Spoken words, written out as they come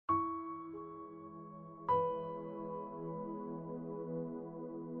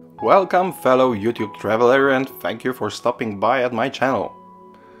Welcome fellow YouTube traveler, and thank you for stopping by at my channel.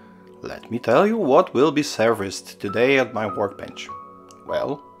 Let me tell you what will be serviced today at my workbench.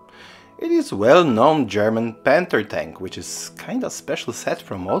 Well, it is well-known German Panther tank, which is kinda special set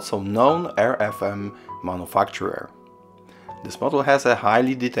from also known RFM manufacturer. This model has a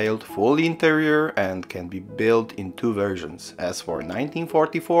highly detailed full interior and can be built in two versions, as for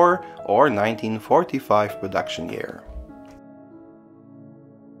 1944 or 1945 production year.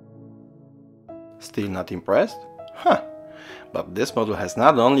 Still not impressed? Huh! But this model has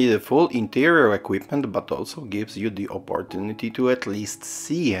not only the full interior equipment, but also gives you the opportunity to at least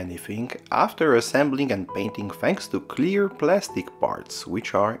see anything after assembling and painting, thanks to clear plastic parts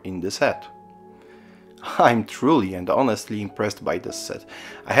which are in the set. I'm truly and honestly impressed by this set.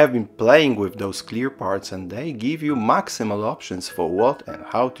 I have been playing with those clear parts and they give you maximal options for what and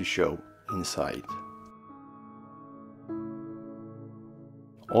how to show inside.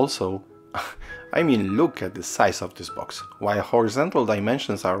 Also, I mean, look at the size of this box. While horizontal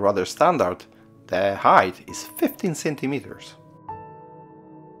dimensions are rather standard, the height is 15 centimeters.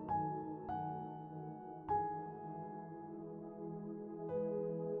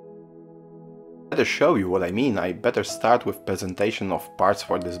 To show you what I mean, I better start with presentation of parts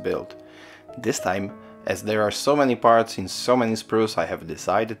for this build. This time, as there are so many parts in so many sprues, I have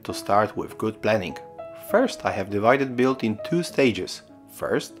decided to start with good planning. First, I have divided build in two stages.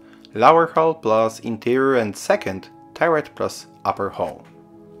 First, lower hull plus interior, and second, turret plus upper hull.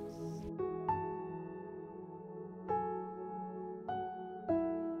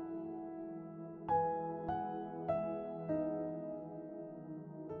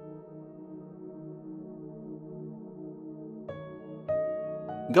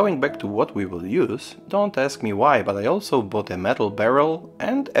 Going back to what we will use, don't ask me why, but I also bought a metal barrel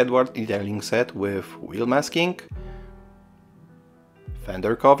and Edward detailing set with wheel masking,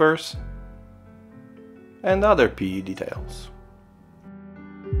 fender covers and other PE details.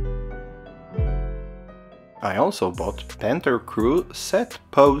 I also bought Panther Crew set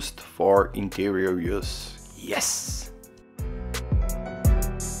post for interior use. Yes!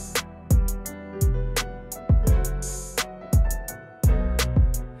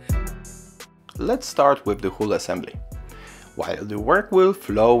 Let's start with the hull assembly. While the work will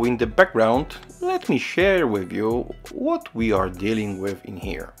flow in the background, let me share with you what we are dealing with in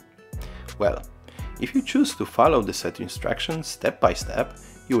here. Well, if you choose to follow the set instructions step by step,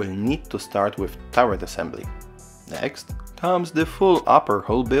 you will need to start with turret assembly. Next comes the full upper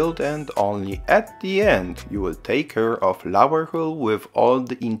hull build, and only at the end you will take care of lower hull with all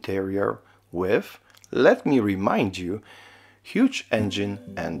the interior with, let me remind you, huge engine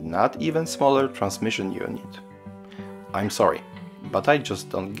and not even smaller transmission unit. I'm sorry, but I just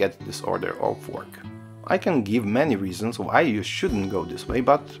don't get this order of work. I can give many reasons why you shouldn't go this way,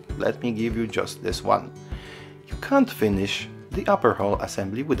 but let me give you just this one. You can't finish the upper hull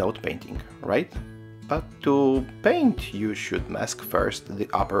assembly without painting, right? But to paint you should mask first the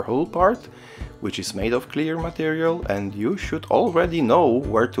upper hull part, which is made of clear material, and you should already know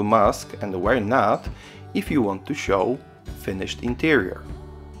where to mask and where not if you want to show finished interior.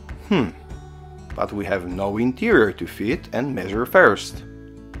 But we have no interior to fit and measure first.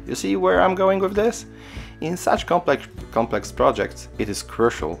 You see where I'm going with this? In such complex projects, it is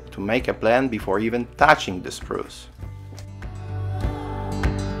crucial to make a plan before even touching the sprues.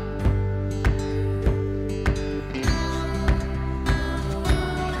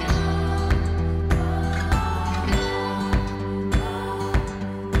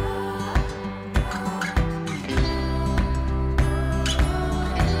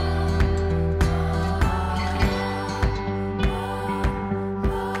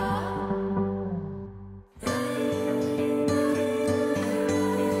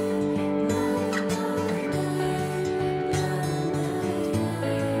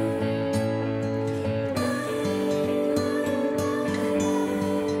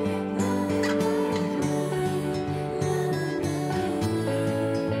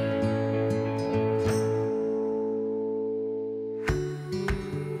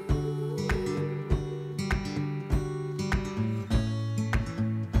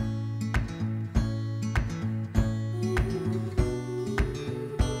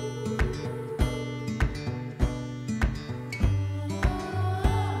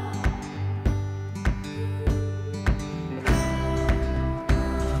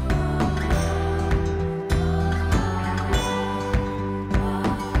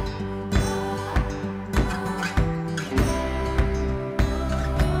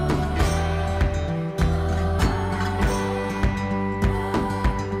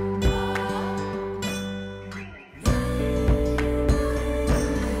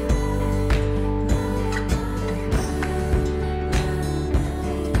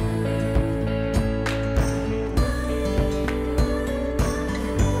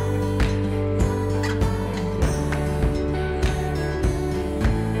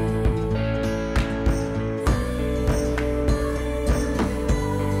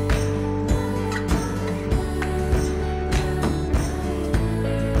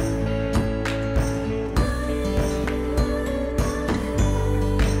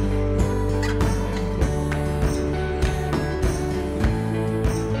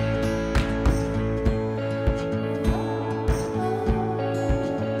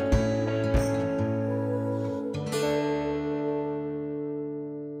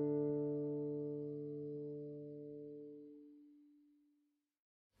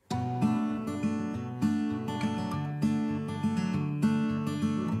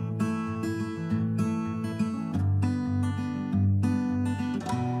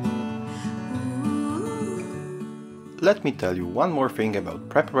 let me tell you one more thing about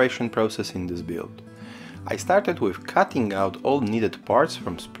preparation process in this build. I started with cutting out all needed parts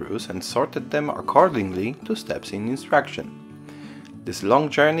from spruce and sorted them accordingly to steps in instruction. This long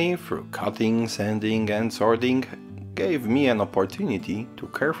journey through cutting, sanding and sorting gave me an opportunity to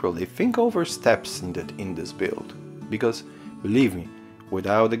carefully think over steps needed in this build, because believe me,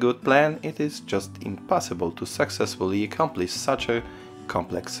 without a good plan it is just impossible to successfully accomplish such a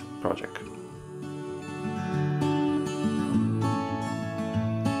complex project.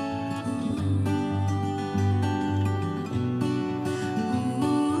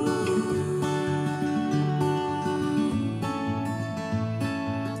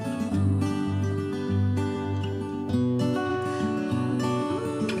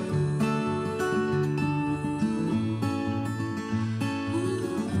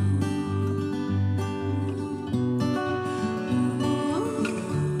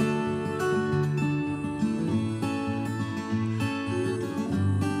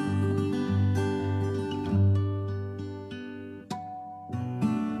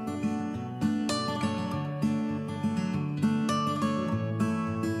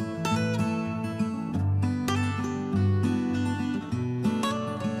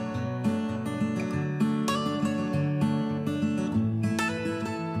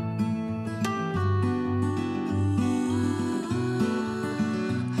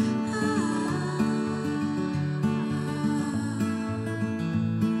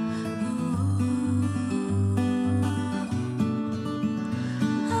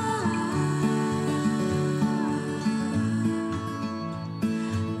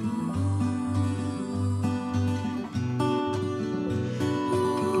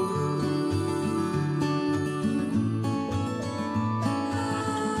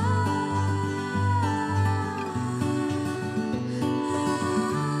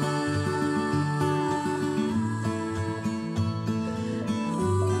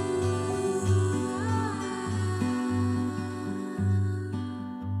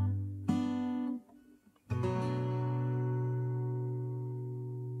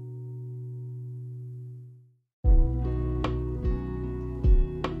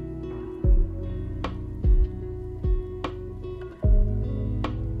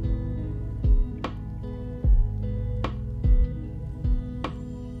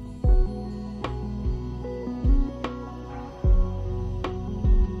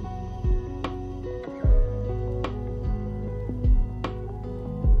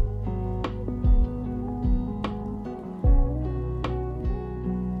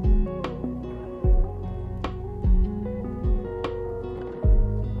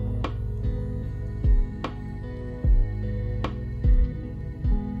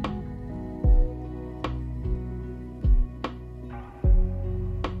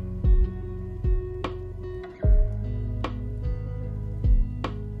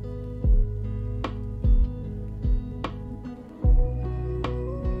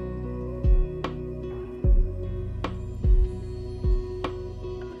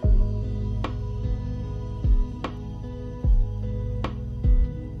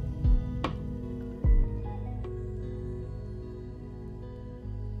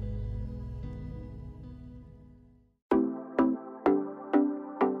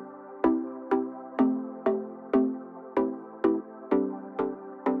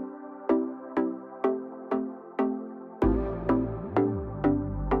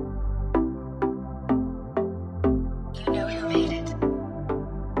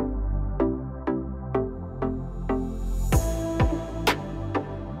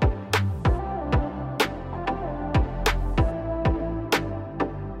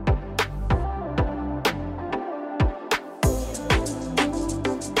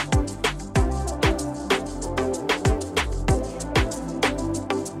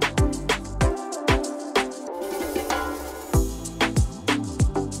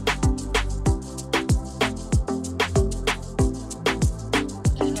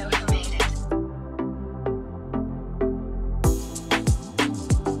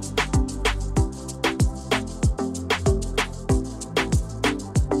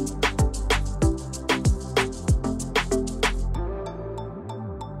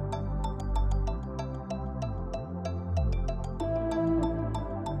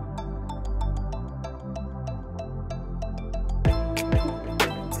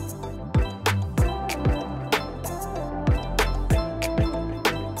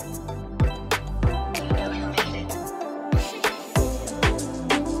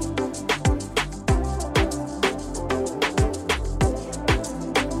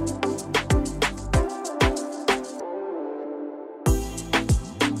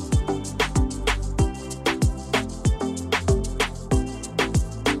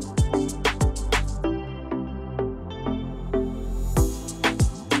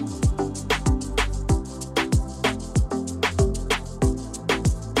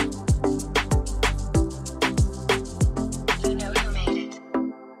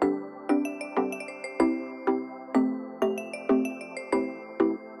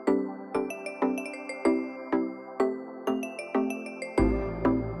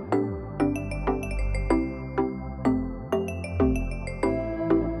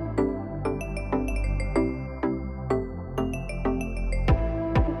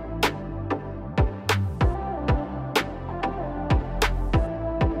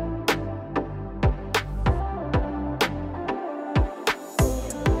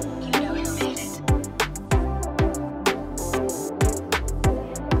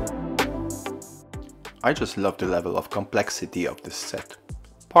 I just love the level of complexity of this set.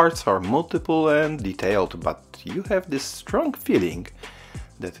 Parts are multiple and detailed, but you have this strong feeling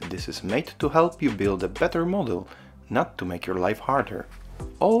that this is made to help you build a better model, not to make your life harder.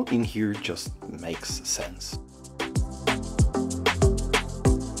 All in here just makes sense.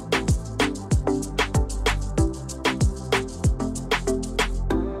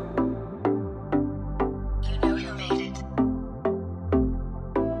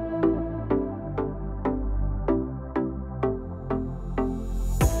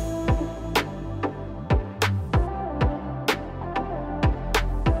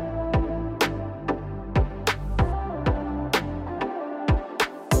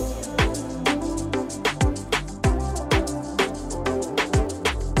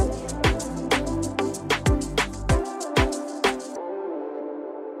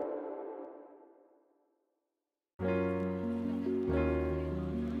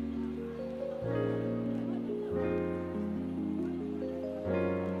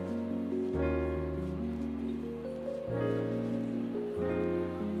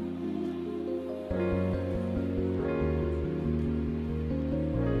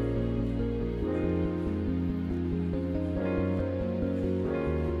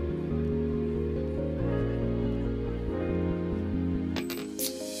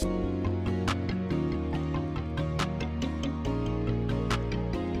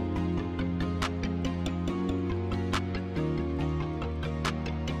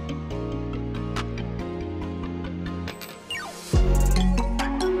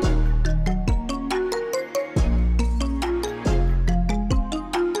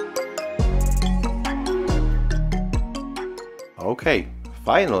 Okay,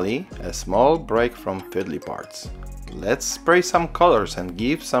 finally, a small break from fiddly parts. Let's spray some colors and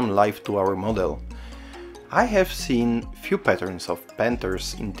give some life to our model. I have seen few patterns of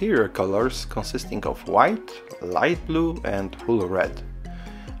Panther's interior colors consisting of white, light blue and full red.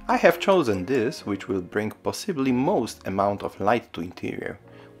 I have chosen this, which will bring possibly most amount of light to interior.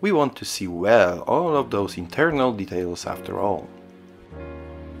 We want to see well all of those internal details after all.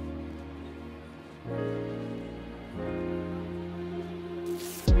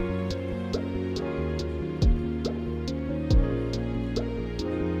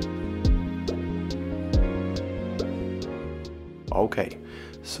 Okay,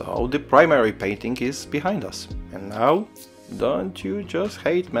 so the primary painting is behind us. And now, don't you just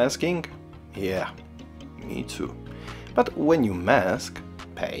hate masking? Yeah, me too. But when you mask,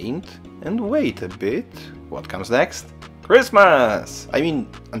 paint and wait a bit, what comes next? Christmas! I mean,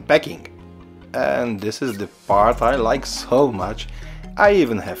 unpacking. And this is the part I like so much, I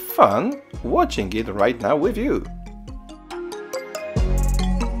even have fun watching it right now with you.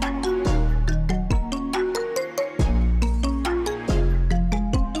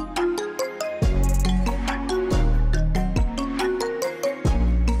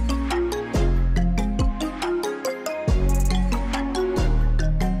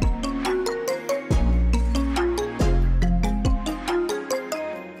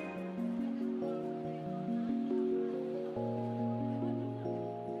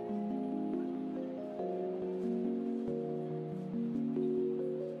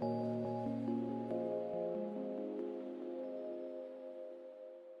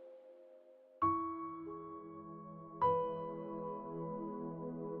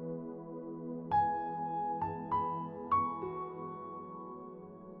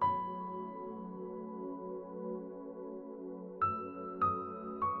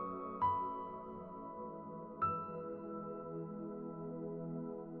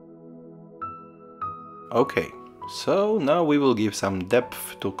 Okay, so now we will give some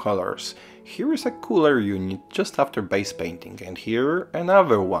depth to colors. Here is a cooler unit just after base painting, and here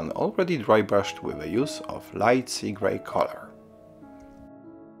another one already dry brushed with the use of light sea grey color.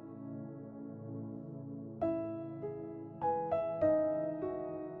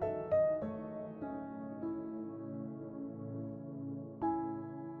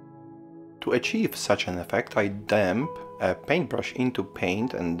 To achieve such an effect, I damp a paintbrush into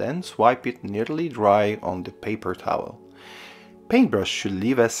paint and then swipe it nearly dry on the paper towel. Paintbrush should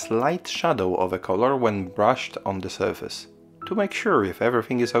leave a slight shadow of a color when brushed on the surface. To make sure if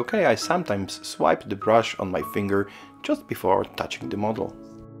everything is okay, I sometimes swipe the brush on my finger just before touching the model.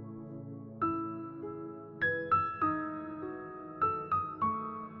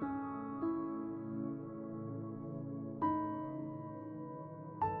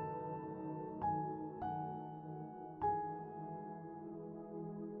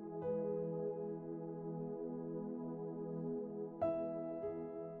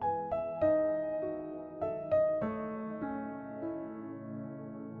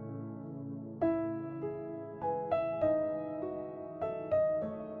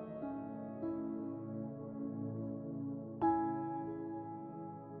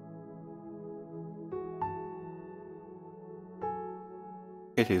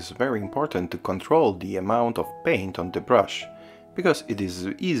 it is very important to control the amount of paint on the brush, because it is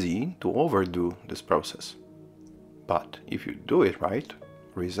easy to overdo this process. But if you do it right,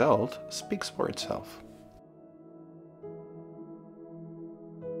 result speaks for itself.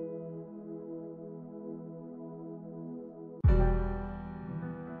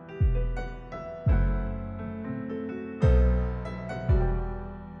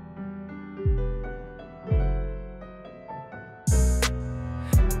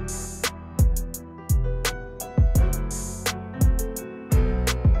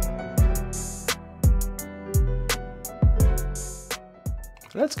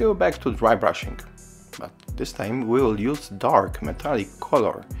 Let's go back to dry brushing, but this time we will use dark metallic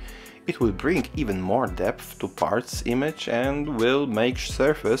color. It will bring even more depth to parts image and will make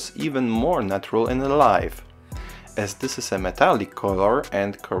surface even more natural and alive. As this is a metallic color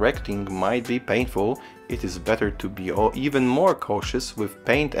and correcting might be painful, it is better to be even more cautious with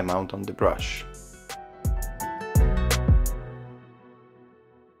paint amount on the brush.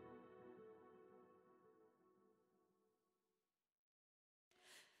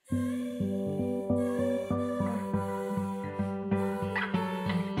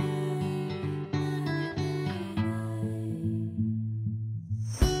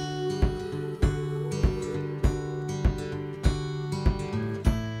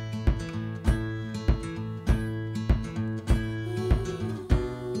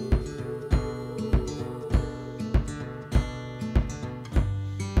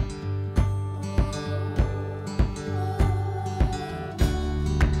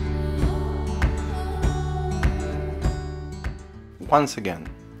 Once again,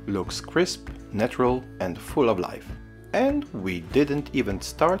 looks crisp, natural and full of life. And we didn't even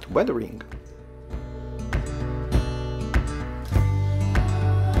start weathering.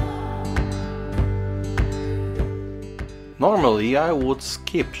 Normally I would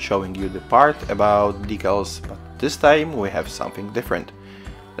skip showing you the part about decals, but this time we have something different.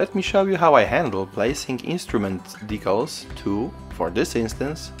 Let me show you how I handle placing instrument decals to, for this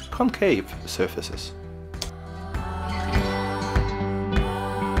instance, concave surfaces.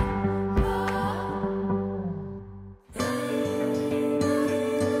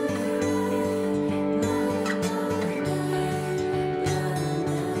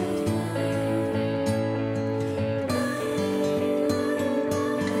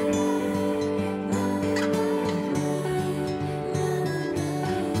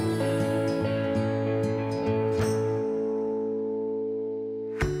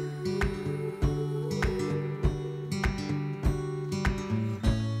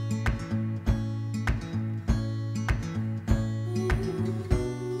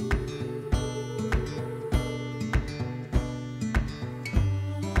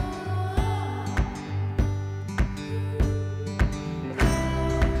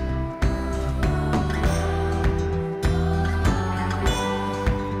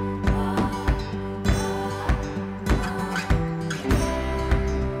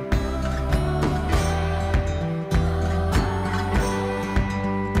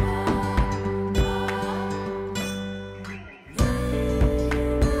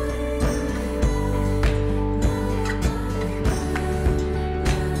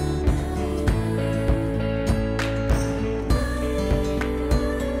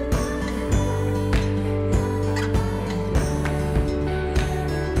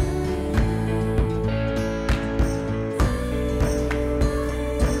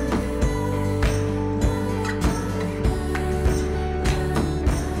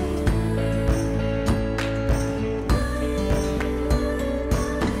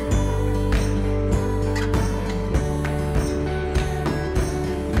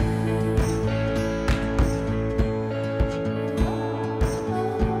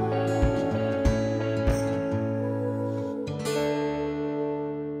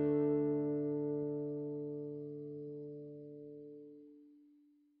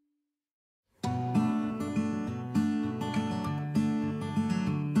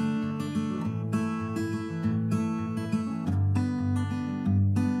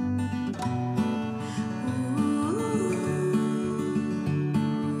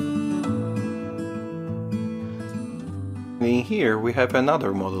 In here we have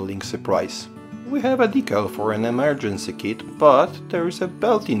another modeling surprise. We have a decal for an emergency kit, but there is a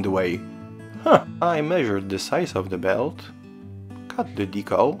belt in the way. I measured the size of the belt, cut the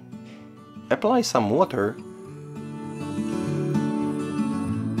decal, apply some water,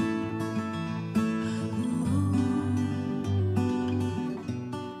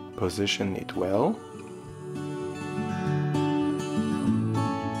 position it well,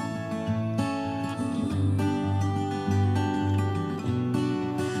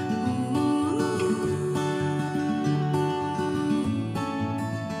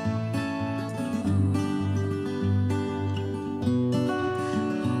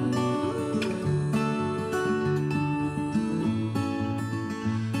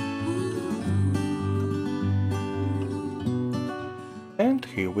 And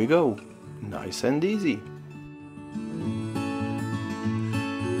here we go, nice and easy.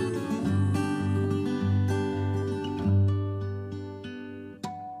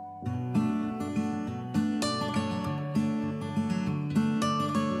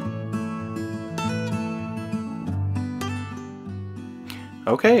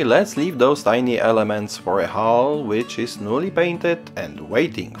 Okay, let's leave those tiny elements for a hull which is newly painted and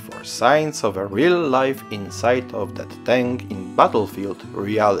waiting for signs of a real life inside of that tank in battlefield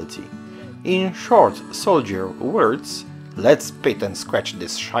reality. In short soldier words, let's spit and scratch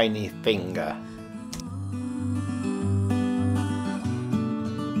this shiny thing.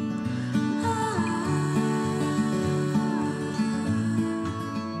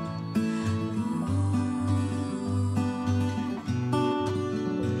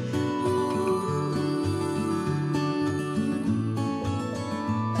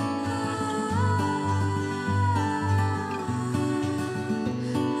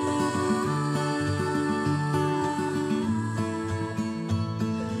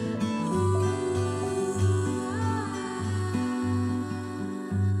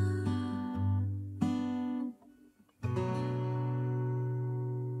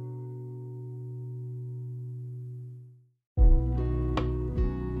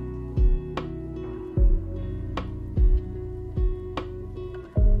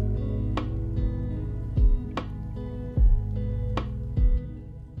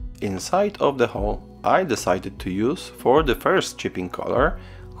 Inside of the hull, I decided to use for the first chipping color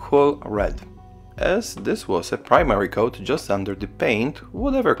hull red, as this was a primary coat just under the paint,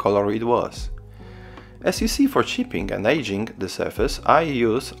 whatever color it was. As you see, for chipping and aging the surface, I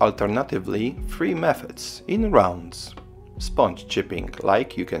use alternatively 3 methods in rounds. Sponge chipping,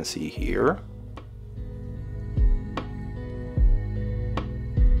 like you can see here.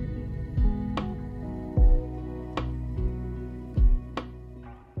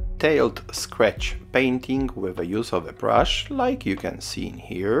 Tailed scratch painting with the use of a brush, like you can see in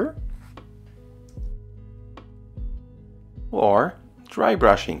here. Or dry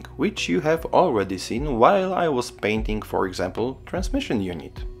brushing, which you have already seen while I was painting, for example, transmission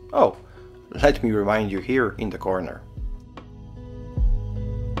unit. Oh, let me remind you here in the corner.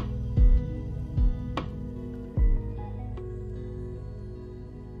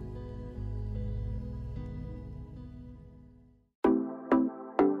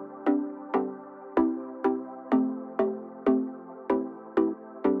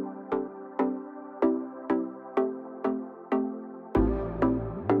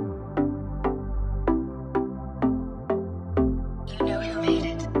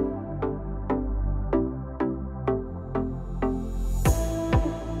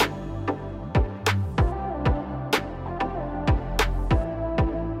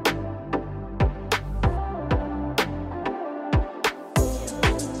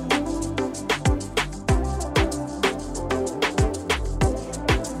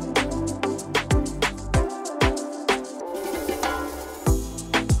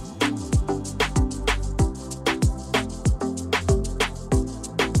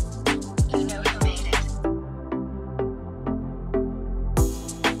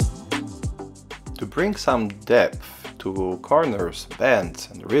 To bring some depth to corners, bends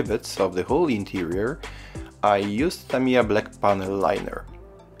and rivets of the whole interior, I used Tamiya black panel liner.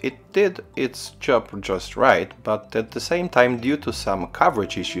 It did its job just right, but at the same time, due to some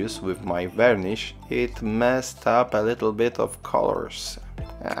coverage issues with my varnish, it messed up a little bit of colors.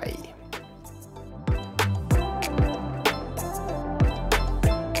 Aye.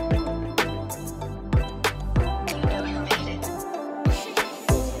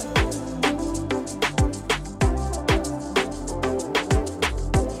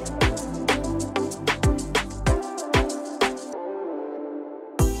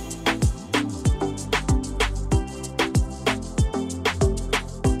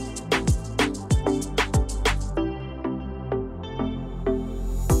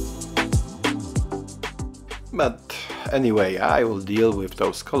 But anyway, I will deal with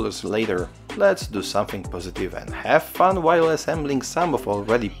those colors later. Let's do something positive and have fun while assembling some of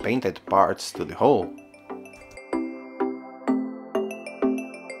already painted parts to the whole.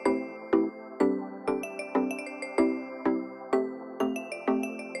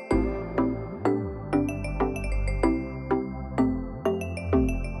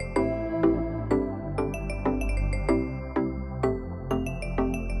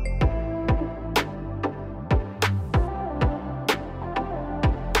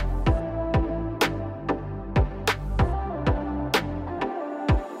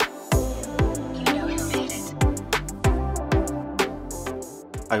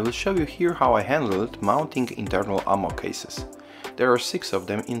 I will show you here how I handled mounting internal ammo cases. There are 6 of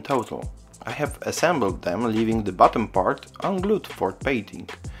them in total. I have assembled them, leaving the bottom part unglued for painting.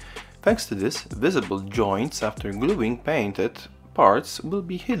 Thanks to this, visible joints after gluing painted parts will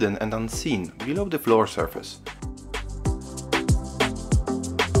be hidden and unseen below the floor surface.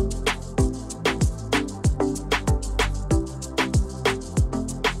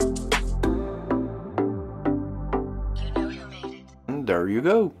 And there you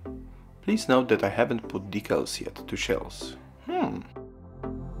go. Please note that I haven't put decals yet to shells.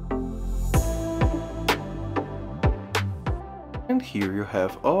 And here you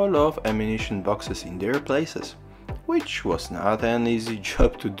have all of ammunition boxes in their places, which was not an easy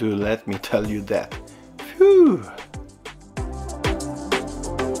job to do, let me tell you that. Phew!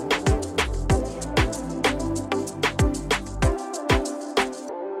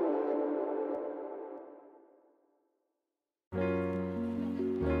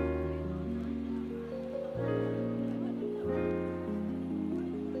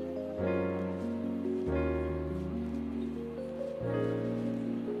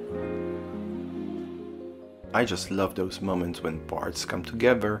 I just love those moments when parts come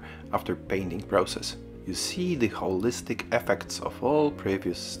together after painting process. You see the holistic effects of all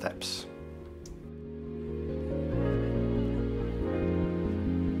previous steps.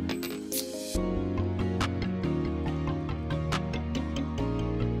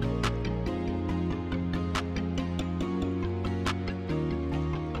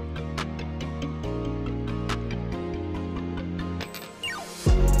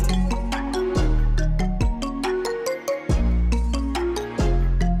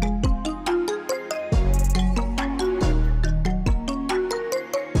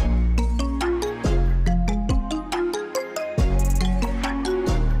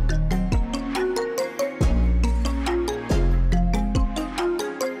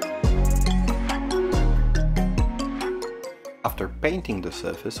 After painting the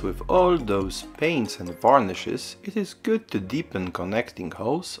surface with all those paints and varnishes, it is good to deepen connecting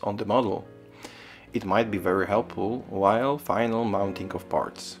holes on the model. It might be very helpful while final mounting of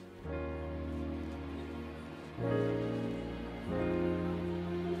parts.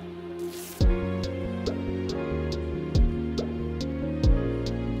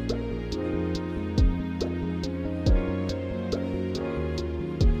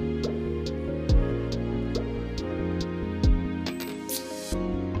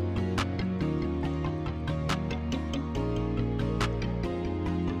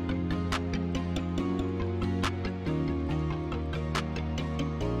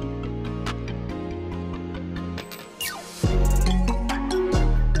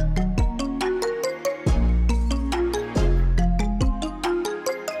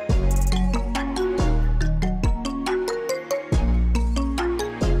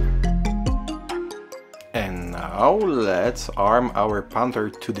 Now let's arm our Panther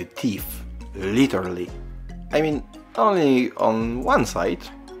to the teeth, literally. I mean, only on one side.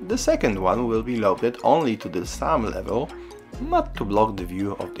 The second one will be loaded only to the thumb level, not to block the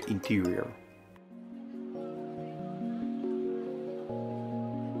view of the interior.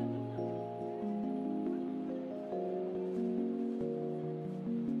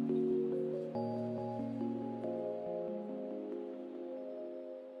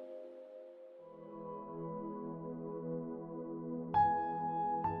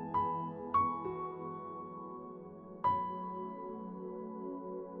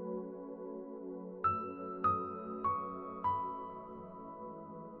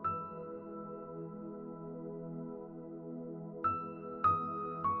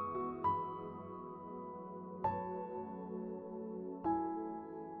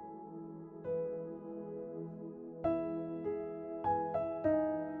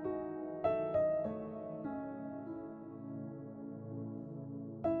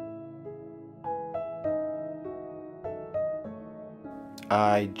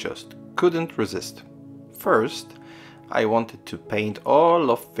 I just couldn't resist. First, I wanted to paint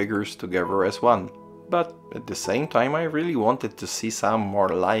all of figures together as one, but at the same time I really wanted to see some more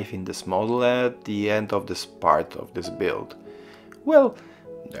life in this model at the end of this part of this build. Well,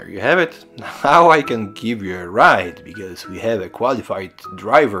 there you have it. Now I can give you a ride, because we have a qualified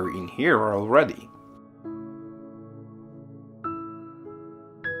driver in here already.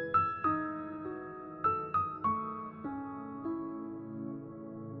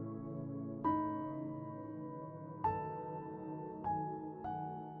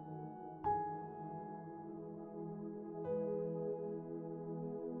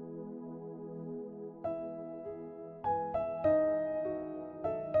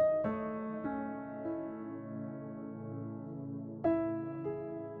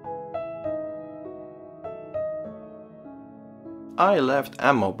 I left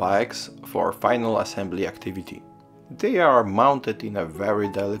ammo bags for final assembly activity. They are mounted in a very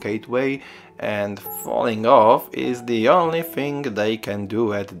delicate way, and falling off is the only thing they can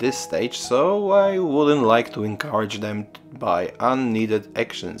do at this stage, so I wouldn't like to encourage them by unneeded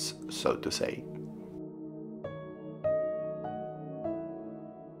actions, so to say.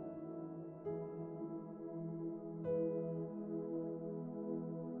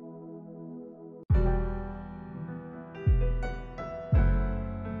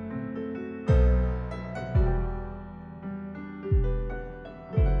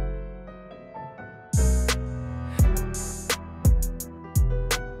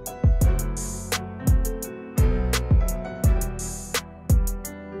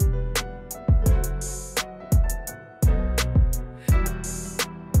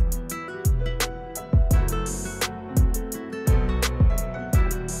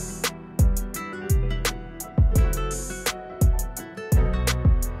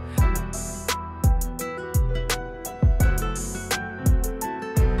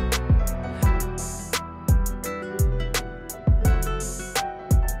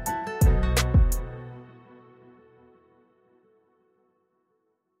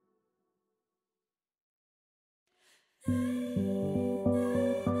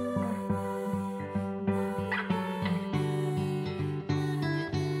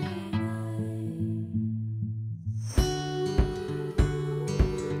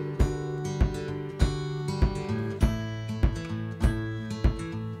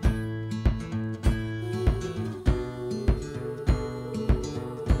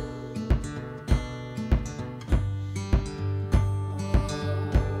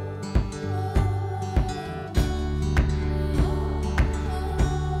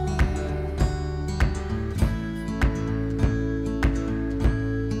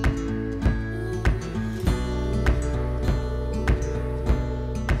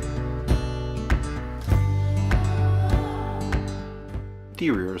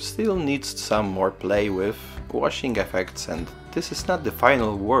 Interior still needs some more play with washing effects, and this is not the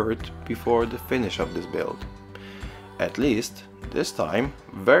final word before the finish of this build. At least, this time,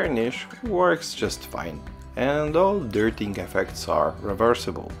 varnish works just fine, and all dirtying effects are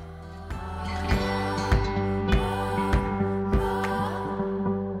reversible.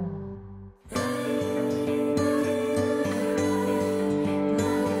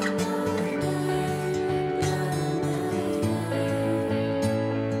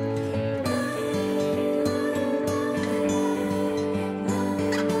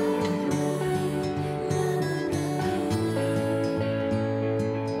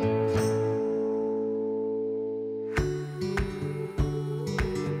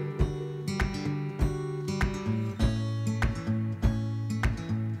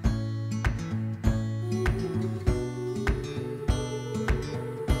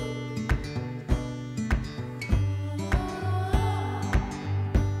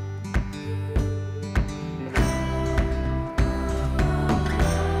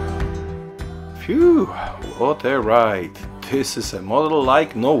 Phew, what a ride! This is a model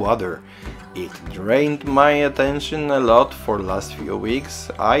like no other. It drained my attention a lot for last few weeks,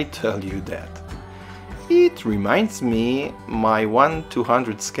 I tell you that. It reminds me my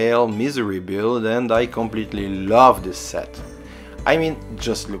 1/200 scale misery build, and I completely love this set. I mean,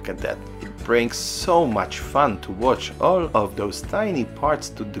 just look at that. It brings so much fun to watch all of those tiny parts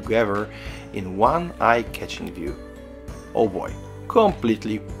together in one eye-catching view. Oh boy,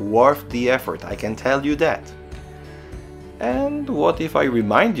 completely worth the effort, I can tell you that. And what if I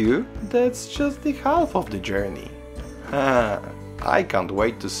remind you that's just the half of the journey? I can't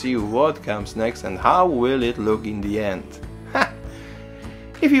wait to see what comes next and how will it look in the end.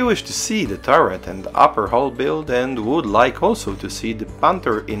 If you wish to see the turret and upper hull build and would like also to see the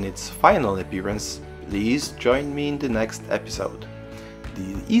Panther in its final appearance, please join me in the next episode.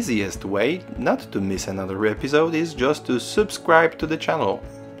 The easiest way not to miss another episode is just to subscribe to the channel.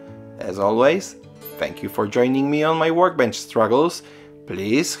 As always, thank you for joining me on my workbench struggles.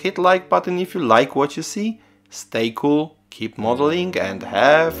 Please hit like button if you like what you see. Stay cool, keep modeling and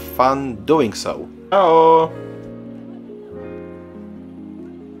have fun doing so. Ciao!